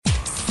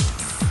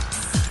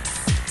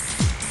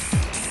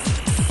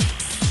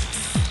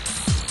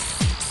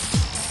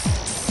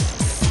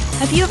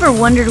Have you ever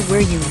wondered where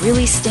you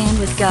really stand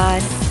with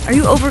God? Are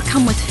you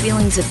overcome with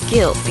feelings of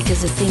guilt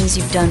because of things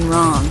you've done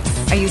wrong?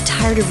 Are you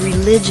tired of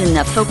religion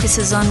that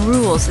focuses on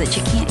rules that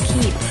you can't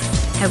keep?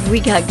 Have we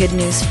got good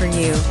news for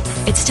you?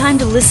 It's time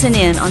to listen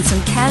in on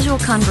some casual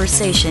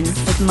conversation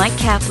with Mike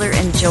Kapler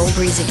and Joel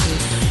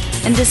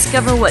Brueseke and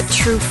discover what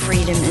true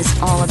freedom is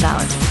all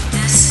about.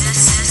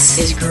 This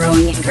is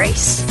Growing in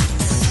Grace.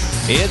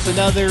 It's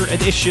another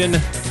edition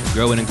of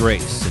Growing in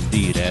Grace.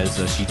 Indeed,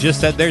 as she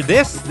just said there,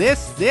 this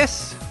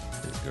is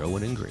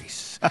Growing in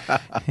Grace.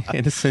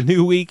 And it's a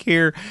new week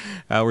here.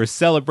 We're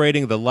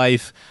celebrating the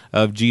life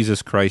of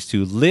Jesus Christ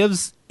who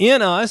lives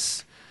in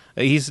us.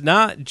 He's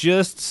not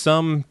just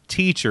some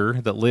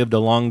teacher that lived a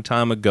long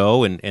time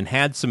ago and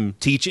had some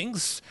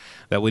teachings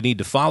that we need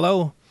to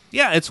follow.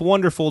 Yeah, it's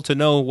wonderful to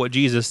know what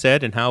Jesus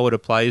said and how it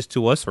applies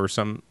to us, or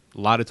a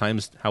lot of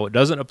times how it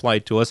doesn't apply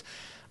to us.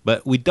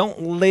 But we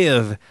don't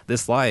live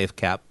this life,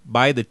 Cap,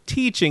 by the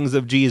teachings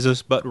of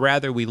Jesus, but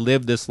rather we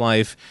live this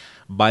life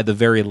by the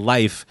very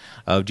life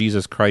of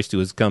Jesus Christ who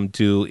has come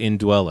to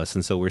indwell us.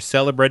 And so we're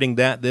celebrating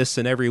that this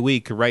and every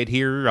week right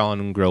here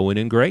on Growing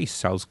in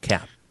Grace. How's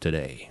Cap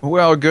today?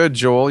 Well, good,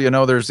 Joel. You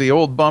know, there's the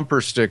old bumper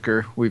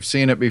sticker. We've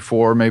seen it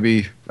before.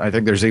 Maybe, I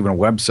think there's even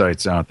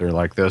websites out there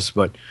like this.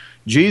 But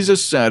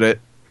Jesus said it,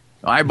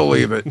 I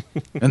believe it,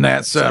 and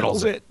that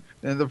settles it.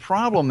 And the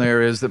problem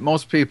there is that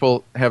most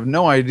people have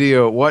no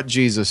idea what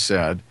Jesus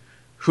said,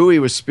 who he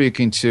was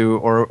speaking to,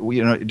 or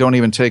don't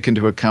even take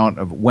into account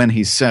of when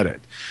he said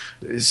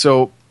it.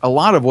 So a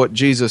lot of what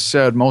Jesus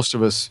said, most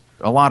of us,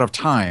 a lot of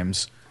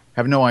times,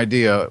 have no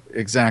idea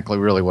exactly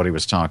really what he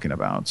was talking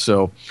about.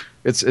 So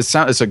it's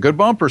a good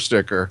bumper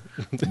sticker,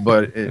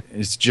 but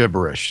it's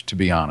gibberish, to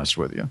be honest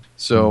with you.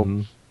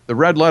 So the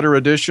red letter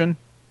edition,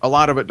 a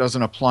lot of it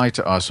doesn't apply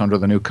to us under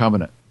the new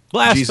covenant.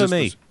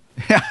 Blasphemy.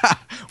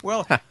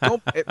 Well,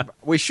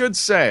 we should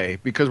say,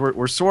 because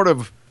we're sort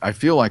of, I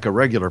feel like a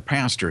regular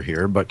pastor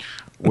here, but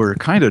we're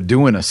kind of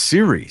doing a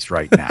series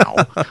right now.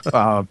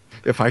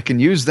 If I can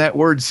use that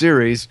word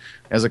series,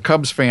 as a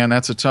Cubs fan,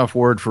 that's a tough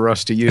word for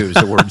us to use,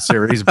 the word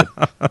series, but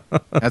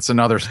that's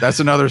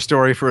another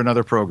story for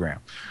another program.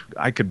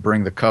 I could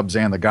bring the Cubs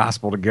and the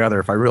gospel together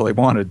if I really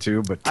wanted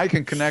to, but I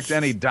can connect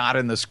any dot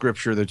in the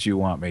scripture that you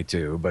want me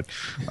to. But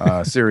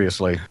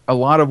seriously, a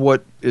lot of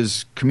what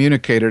is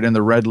communicated in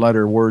the red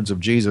letter words of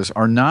Jesus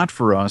are not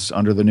for us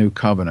under the new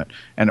covenant.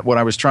 And what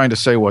I was trying to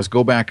say was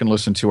go back and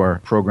listen to our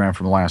program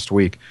from last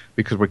week,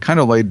 because we kind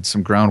of laid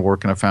some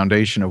groundwork and a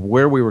foundation of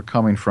where we were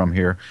coming from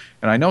here.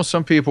 And I know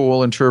some people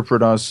will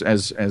interpret us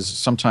as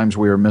sometimes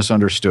we are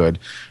misunderstood.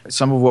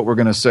 Some of what we're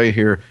going to say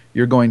here,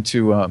 you're going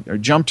to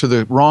jump to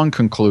the wrong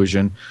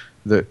conclusion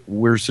that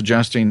we're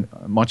suggesting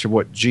much of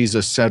what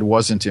Jesus said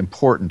wasn't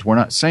important. We're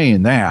not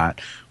saying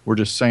that. We're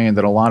just saying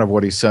that a lot of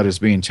what he said is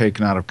being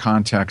taken out of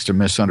context and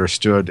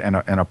misunderstood and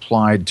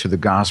applied to the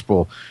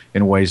gospel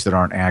in ways that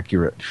aren't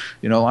accurate.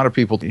 You know, a lot of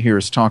people hear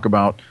us talk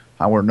about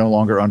how we're no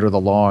longer under the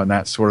law and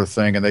that sort of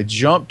thing, and they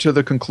jump to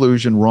the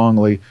conclusion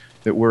wrongly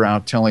that we're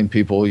out telling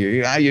people,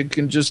 yeah, you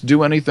can just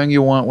do anything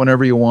you want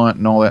whenever you want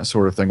and all that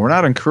sort of thing. We're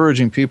not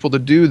encouraging people to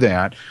do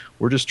that.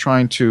 We're just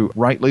trying to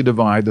rightly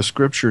divide the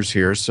scriptures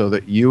here so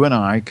that you and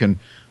I can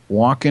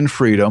walk in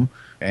freedom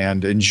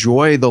and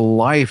enjoy the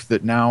life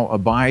that now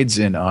abides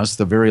in us,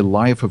 the very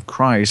life of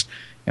Christ,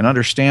 and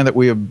understand that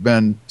we have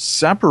been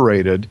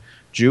separated,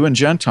 Jew and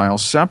Gentile,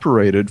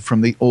 separated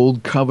from the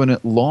old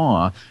covenant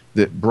law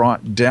that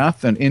brought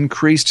death and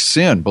increased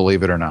sin,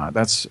 believe it or not.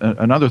 That's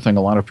another thing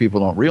a lot of people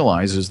don't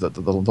realize, is that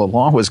the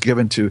law was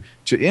given to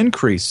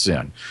increase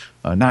sin,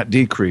 not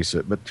decrease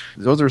it. But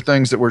those are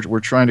things that we're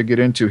trying to get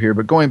into here.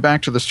 But going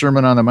back to the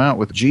Sermon on the Mount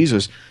with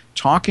Jesus,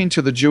 talking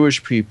to the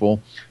Jewish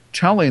people,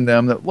 telling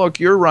them that, look,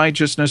 your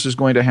righteousness is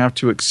going to have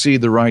to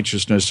exceed the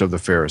righteousness of the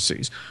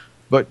Pharisees.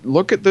 But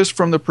look at this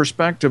from the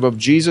perspective of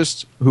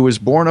Jesus, who was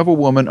born of a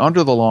woman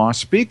under the law,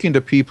 speaking to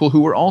people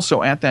who were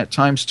also at that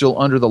time still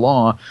under the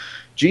law.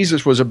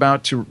 Jesus was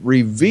about to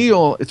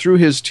reveal through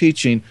his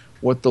teaching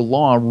what the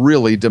law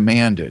really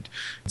demanded.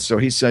 So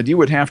he said,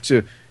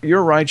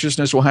 your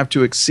righteousness will have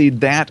to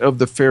exceed that of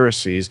the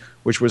Pharisees,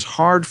 which was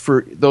hard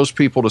for those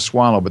people to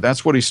swallow. But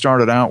that's what he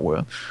started out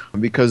with,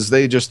 because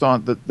they just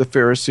thought that the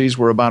Pharisees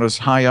were about as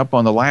high up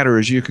on the ladder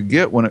as you could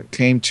get when it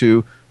came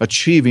to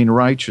achieving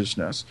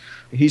righteousness.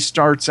 He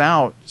starts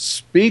out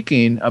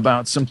speaking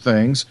about some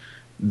things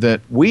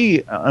that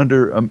we,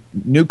 under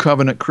New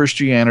Covenant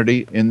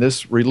Christianity, in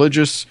this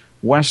religious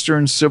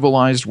Western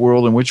civilized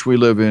world in which we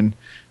live in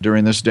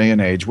during this day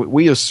and age,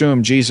 we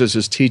assume Jesus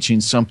is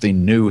teaching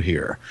something new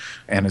here,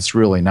 and it's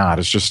really not.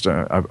 It's just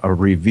a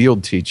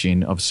revealed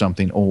teaching of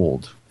something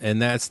old.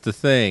 And that's the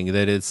thing,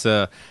 that it's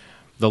the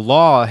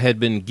law had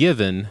been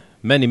given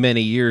many,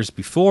 many years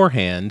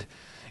beforehand,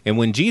 and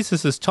when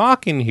Jesus is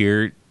talking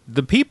here,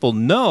 the people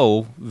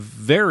know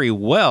very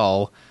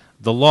well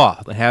the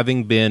law,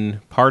 having been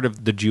part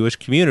of the Jewish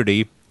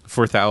community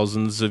for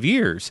thousands of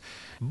years.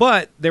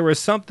 But there was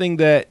something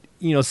that,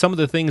 some of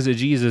the things that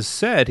Jesus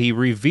said, he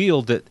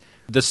revealed that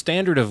the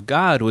standard of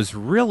God was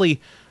really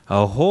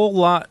a whole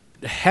lot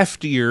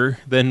heftier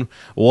than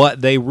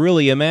what they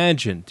really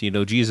imagined.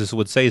 Jesus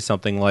would say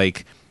something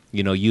like,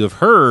 you have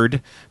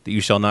heard that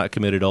you shall not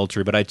commit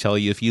adultery, but I tell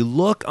you, if you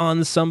look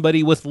on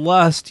somebody with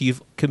lust,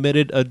 you've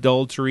committed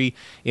adultery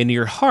in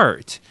your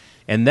heart.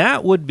 And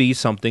that would be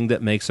something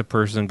that makes a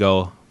person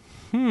go,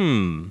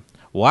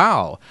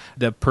 wow.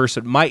 The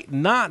person might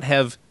not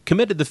have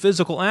committed the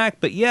physical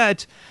act, but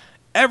yet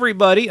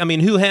everybody,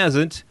 who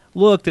hasn't,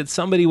 looked at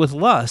somebody with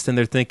lust, and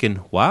they're thinking,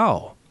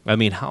 wow,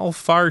 how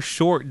far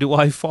short do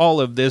I fall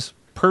of this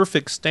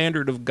perfect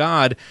standard of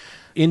God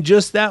in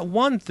just that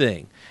one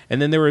thing?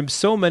 And then there were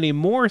so many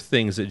more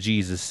things that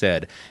Jesus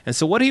said. And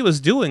so what he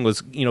was doing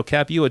was,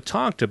 Cap, you had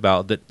talked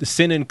about that the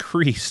sin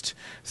increased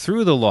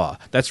through the law.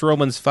 That's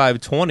Romans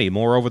 5:20.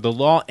 Moreover, the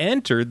law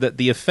entered that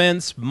the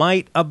offense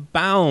might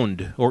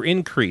abound or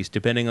increase,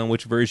 depending on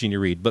which version you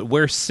read. But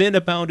where sin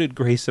abounded,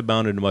 grace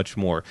abounded much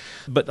more.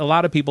 But a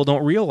lot of people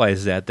don't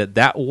realize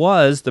that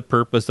was the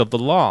purpose of the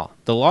law.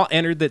 The law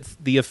entered that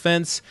the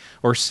offense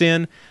or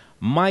sin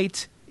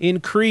might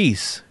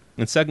increase.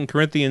 In 2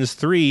 Corinthians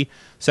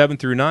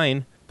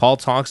 3:7-9, Paul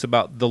talks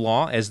about the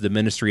law as the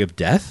ministry of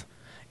death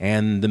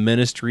and the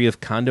ministry of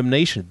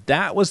condemnation.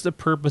 That was the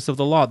purpose of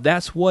the law.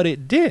 That's what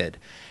it did.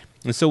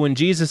 And so when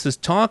Jesus is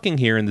talking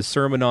here in the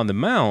Sermon on the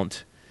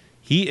Mount,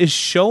 he is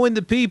showing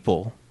the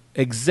people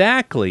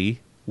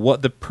exactly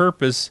what the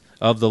purpose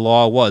of the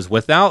law was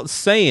without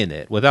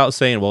saying,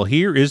 well,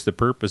 here is the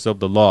purpose of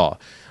the law.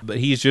 But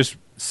he's just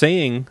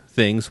saying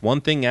things,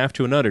 one thing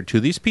after another, to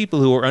these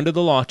people who are under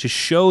the law to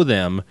show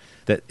them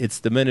that it's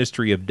the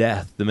ministry of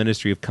death, the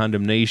ministry of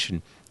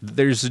condemnation.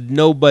 There's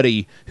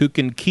nobody who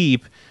can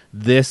keep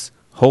this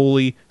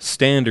holy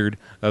standard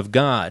of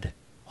God,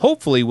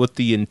 hopefully with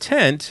the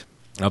intent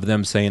of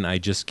them saying, I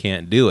just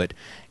can't do it.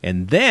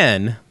 And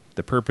then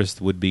the purpose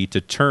would be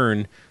to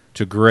turn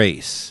to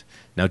grace.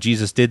 Now,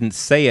 Jesus didn't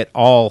say it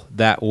all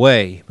that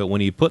way, but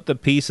when he put the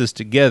pieces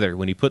together,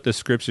 when he put the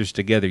scriptures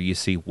together, you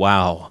see,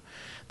 wow,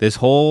 this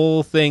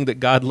whole thing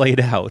that God laid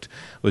out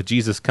with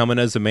Jesus coming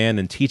as a man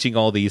and teaching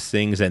all these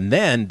things and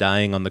then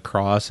dying on the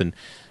cross and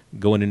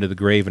going into the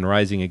grave and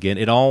rising again,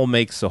 it all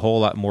makes a whole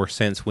lot more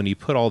sense when you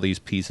put all these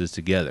pieces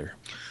together.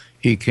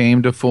 He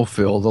came to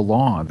fulfill the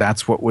law.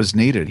 That's what was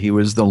needed. He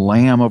was the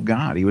Lamb of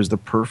God. He was the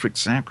perfect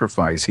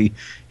sacrifice.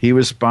 He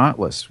was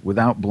spotless,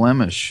 without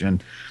blemish.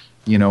 And,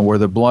 where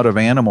the blood of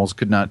animals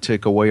could not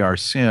take away our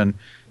sin,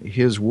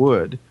 his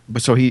would.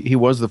 But so he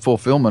was the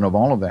fulfillment of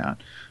all of that.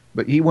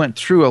 But he went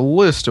through a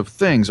list of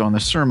things on the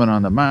Sermon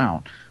on the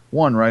Mount,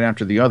 one right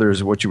after the other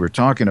is what you were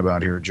talking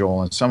about here,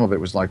 Joel. And some of it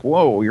was like,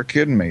 whoa, you're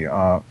kidding me.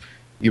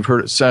 You've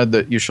heard it said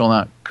that you shall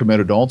not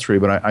commit adultery.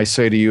 But I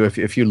say to you,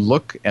 if you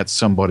look at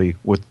somebody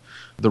with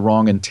the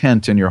wrong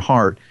intent in your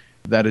heart,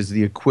 that is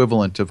the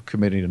equivalent of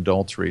committing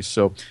adultery.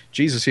 So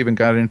Jesus even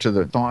got into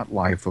the thought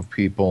life of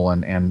people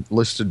and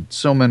listed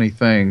so many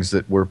things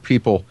that where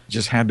people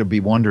just had to be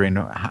wondering,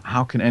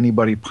 how can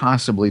anybody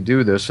possibly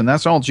do this? And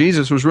that's all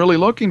Jesus was really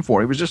looking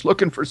for. He was just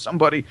looking for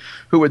somebody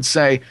who would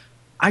say,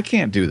 I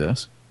can't do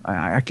this.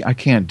 I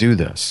can't do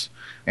this.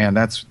 And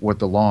that's what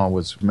the law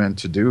was meant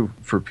to do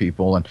for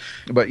people.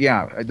 But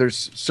yeah,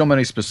 there's so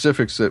many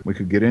specifics that we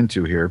could get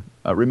into here.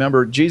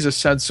 Remember, Jesus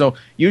said, so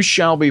you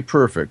shall be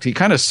perfect. He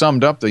kind of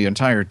summed up the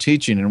entire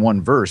teaching in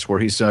one verse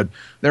where he said,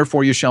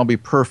 therefore you shall be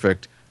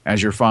perfect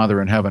as your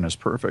Father in heaven is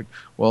perfect.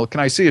 Well, can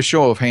I see a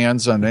show of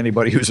hands on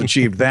anybody who's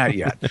achieved that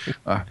yet?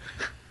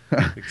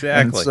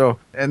 Exactly.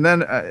 And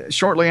then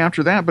shortly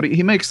after that, but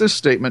he makes this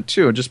statement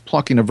too, just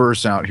plucking a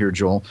verse out here,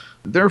 Joel.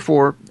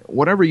 Therefore,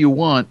 whatever you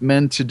want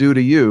men to do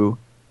to you,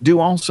 do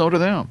also to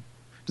them.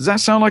 Does that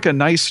sound like a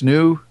nice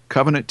new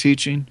covenant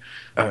teaching?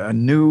 A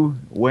new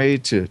way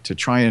to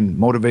try and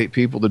motivate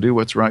people to do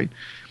what's right?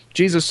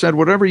 Jesus said,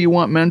 whatever you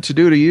want men to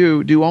do to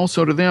you, do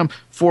also to them.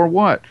 For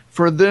what?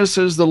 For this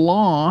is the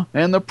law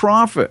and the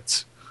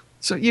prophets.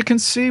 So you can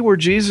see where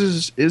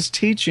Jesus is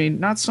teaching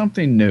not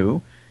something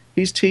new.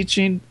 He's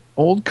teaching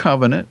old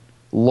covenant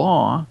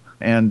law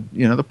and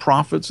the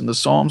prophets and the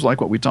Psalms,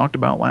 like what we talked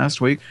about last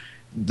week.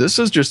 This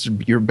is just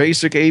your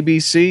basic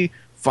ABC,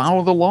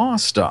 follow the law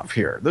stuff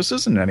here. This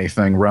isn't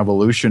anything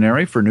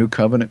revolutionary for new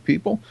covenant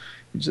people.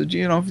 He said,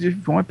 if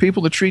you want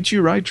people to treat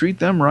you right, treat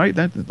them right.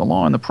 The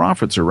law and the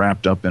prophets are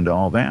wrapped up into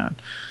all that.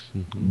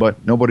 Mm-hmm.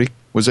 But nobody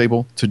was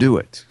able to do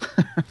it.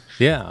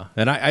 Yeah,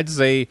 and I'd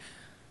say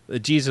that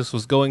Jesus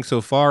was going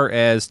so far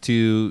as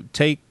to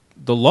take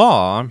the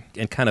law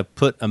and kind of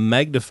put a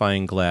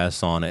magnifying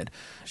glass on it,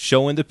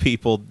 showing the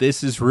people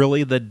this is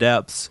really the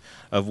depths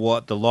of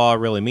what the law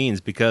really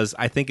means, because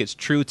I think it's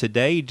true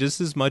today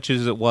just as much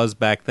as it was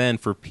back then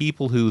for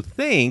people who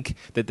think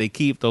that they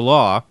keep the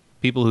law,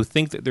 people who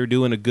think that they're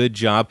doing a good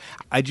job.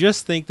 I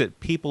just think that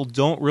people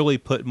don't really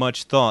put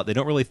much thought. They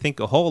don't really think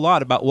a whole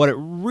lot about what it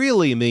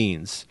really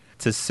means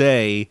to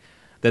say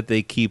that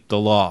they keep the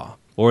law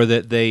or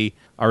that they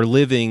are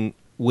living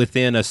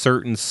within a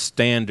certain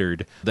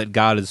standard that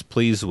God is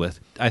pleased with.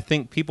 I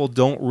think people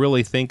don't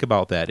really think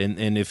about that.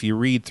 And if you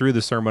read through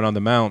the Sermon on the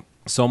Mount,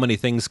 so many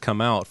things come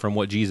out from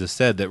what Jesus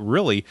said that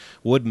really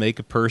would make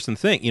a person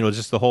think.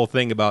 Just the whole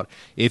thing about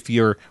if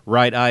your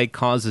right eye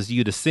causes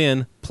you to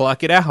sin,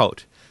 pluck it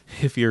out.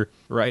 If your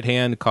right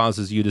hand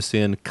causes you to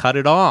sin, cut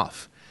it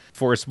off.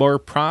 For it's more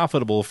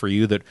profitable for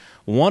you that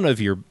one of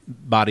your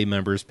body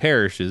members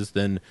perishes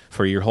than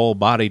for your whole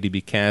body to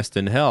be cast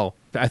in hell.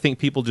 I think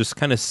people just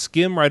kind of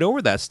skim right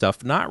over that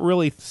stuff, not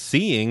really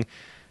seeing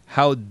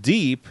how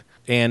deep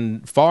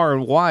and far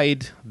and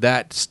wide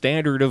that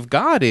standard of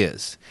God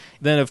is.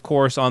 Then, of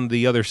course, on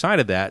the other side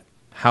of that,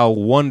 how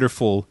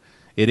wonderful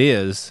it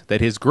is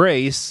that His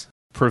grace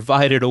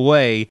provided a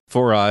way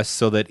for us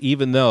so that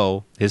even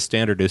though His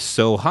standard is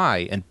so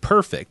high and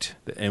perfect,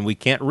 and we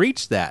can't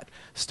reach that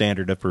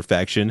standard of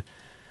perfection,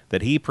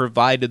 that He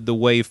provided the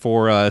way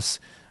for us,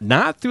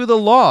 not through the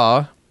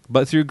law,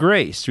 but through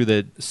grace, through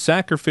the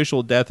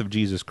sacrificial death of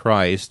Jesus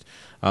Christ,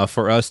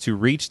 for us to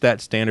reach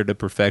that standard of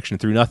perfection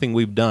through nothing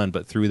we've done,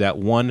 but through that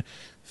one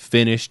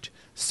finished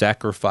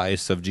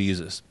sacrifice of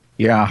Jesus.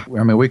 Yeah,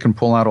 we can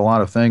pull out a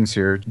lot of things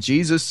here.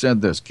 Jesus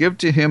said this, "Give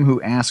to him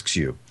who asks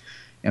you,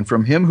 and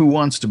from him who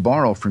wants to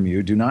borrow from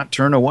you, do not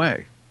turn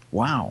away."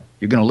 Wow,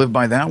 you're going to live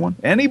by that one?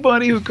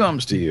 Anybody who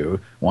comes to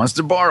you wants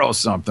to borrow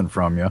something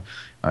from you,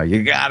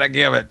 you got to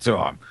give it to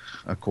them,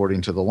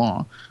 according to the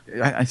law.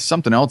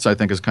 Something else I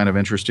think is kind of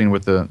interesting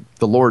with the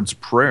Lord's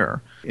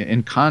Prayer.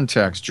 In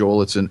context,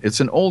 Joel, it's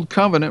an old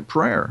covenant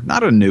prayer,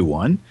 not a new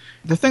one.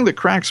 The thing that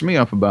cracks me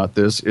up about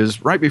this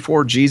is right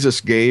before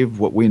Jesus gave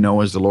what we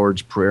know as the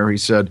Lord's Prayer, He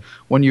said,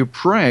 "When you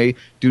pray,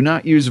 do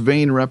not use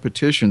vain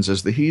repetitions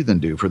as the heathen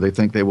do, for they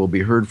think they will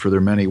be heard for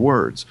their many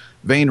words."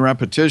 Vain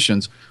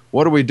repetitions.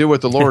 What do we do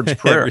with the Lord's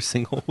Prayer? Every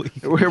single week.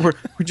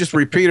 We just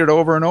repeat it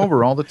over and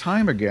over all the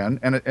time again,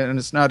 and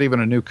it's not even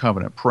a new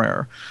covenant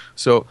prayer.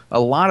 So a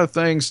lot of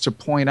things to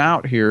point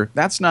out here.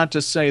 That's not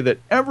to say that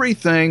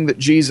everything that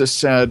Jesus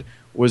said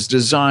was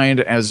designed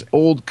as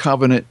old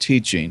covenant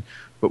teaching,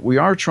 but we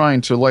are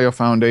trying to lay a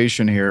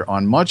foundation here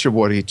on much of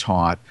what He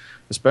taught,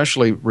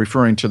 especially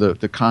referring to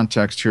the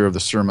context here of the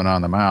Sermon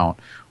on the Mount,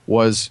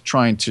 was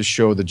trying to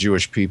show the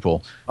Jewish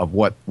people of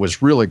what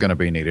was really going to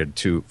be needed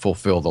to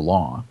fulfill the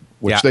law,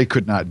 which they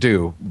could not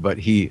do, but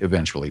He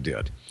eventually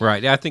did.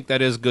 Right. I think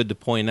that is good to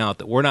point out,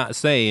 that we're not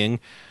saying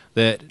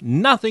that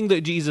nothing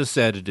that Jesus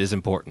said is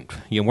important.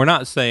 We're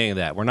not saying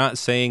that. We're not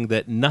saying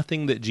that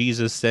nothing that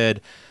Jesus said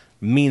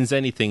means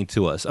anything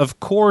to us.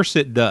 Of course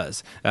it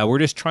does. We're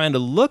just trying to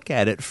look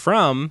at it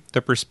from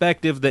the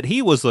perspective that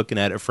He was looking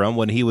at it from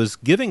when He was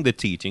giving the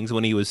teachings,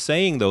 when He was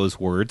saying those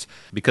words,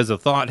 because a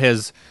thought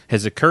has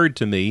occurred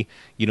to me.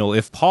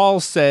 If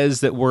Paul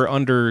says that we're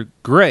under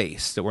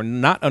grace, that we're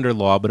not under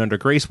law, but under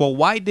grace, well,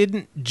 why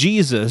didn't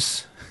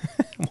Jesus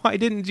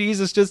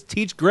just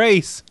teach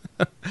grace?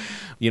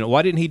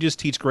 Why didn't He just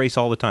teach grace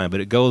all the time? But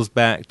it goes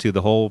back to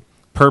the whole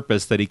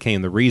purpose that He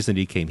came, the reason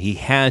He came. He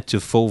had to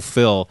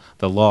fulfill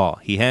the law.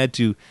 He had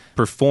to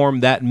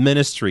perform that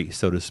ministry,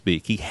 so to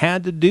speak. He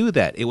had to do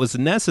that. It was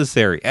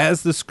necessary,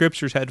 as the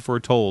Scriptures had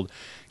foretold.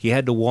 He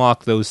had to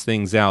walk those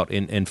things out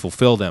and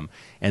fulfill them.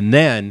 And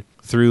then,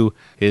 through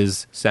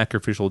His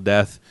sacrificial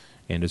death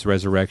and His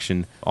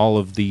resurrection, all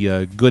of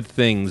the good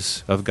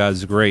things of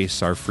God's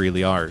grace are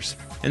freely ours.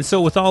 And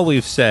so with all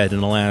we've said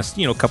in the last,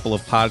 couple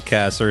of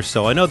podcasts or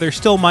so, I know there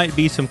still might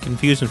be some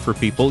confusion for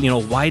people.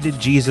 Why did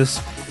Jesus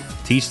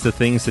teach the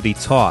things that He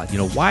taught?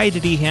 Why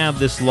did He have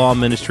this law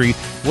ministry?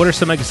 What are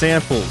some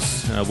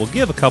examples? We'll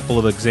give a couple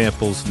of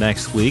examples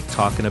next week,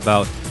 talking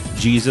about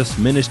Jesus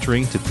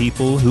ministering to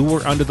people who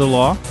were under the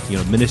law,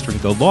 ministering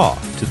the law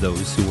to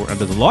those who were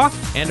under the law,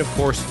 and of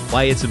course,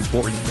 why it's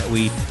important that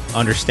we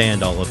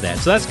understand all of that.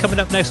 So that's coming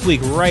up next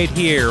week right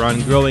here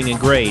on Growing in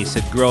Grace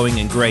at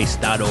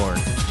growingingrace.org.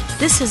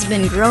 This has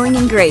been Growing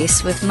in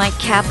Grace with Mike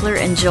Kapler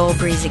and Joel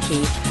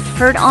Brizicki,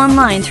 heard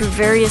online through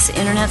various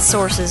internet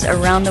sources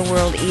around the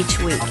world each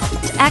week.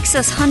 To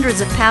access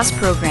hundreds of past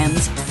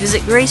programs,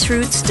 visit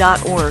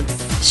graceroots.org.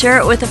 Share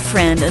it with a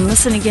friend and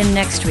listen again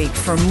next week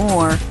for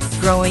more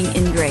Growing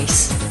in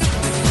Grace.